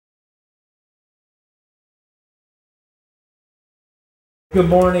Good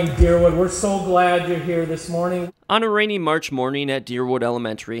morning, Deerwood. We're so glad you're here this morning. On a rainy March morning at Deerwood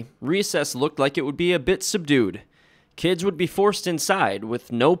Elementary, recess looked like it would be a bit subdued. Kids would be forced inside with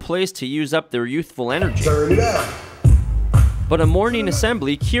no place to use up their youthful energy. Turn it up. But a morning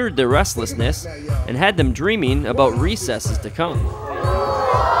assembly cured their restlessness and had them dreaming about recesses to come.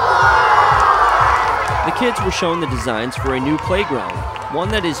 The kids were shown the designs for a new playground, one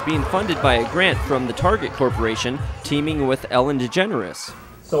that is being funded by a grant from the Target Corporation, teaming with Ellen DeGeneres.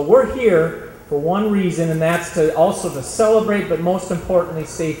 So we're here for one reason, and that's to celebrate, but most importantly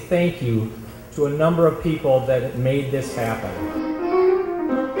say thank you to a number of people that made this happen.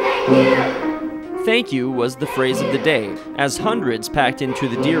 Thank you was the phrase of the day, as hundreds packed into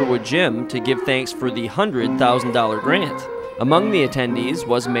the Deerwood gym to give thanks for the $100,000 grant. Among the attendees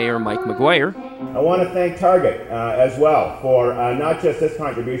was Mayor Mike McGuire. I want to thank Target as well for not just this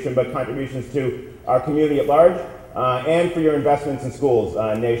contribution, but contributions to our community at large, and for your investments in schools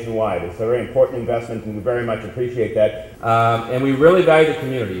nationwide. It's a very important investment, and we very much appreciate that. And we really value the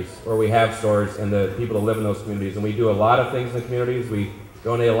communities where we have stores and the people that live in those communities. And we do a lot of things in the communities. We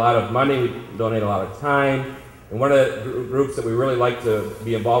donate a lot of money, we donate a lot of time. And one of the groups that we really like to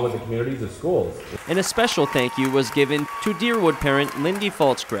be involved with the communities is schools. And a special thank you was given to Deerwood parent Lindy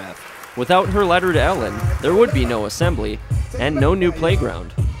Faltzgraff. Without her letter to Ellen, there would be no assembly and no new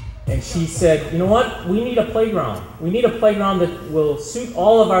playground. And she said, you know what, we need a playground. We need a playground that will suit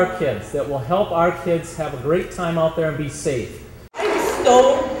all of our kids, that will help our kids have a great time out there and be safe. I'm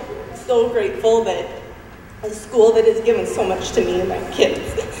so grateful that a school that has given so much to me and my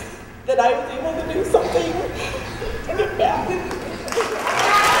kids, that I was able to do something to give back.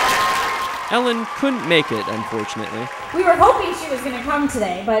 Ellen couldn't make it, unfortunately. We were hoping she was going to come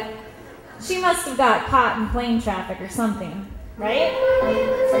today, but she must have got caught in plane traffic or something, right?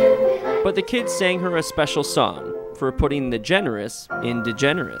 But the kids sang her a special song for putting the generous in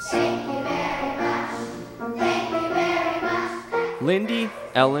degenerous. Lindy,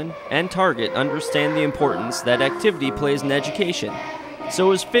 Ellen, and Target understand the importance that activity plays in education, so it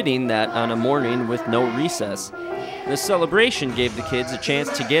was fitting that on a morning with no recess, the celebration gave the kids a chance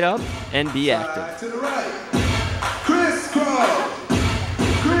to get up and be active. To the right. Crisscross.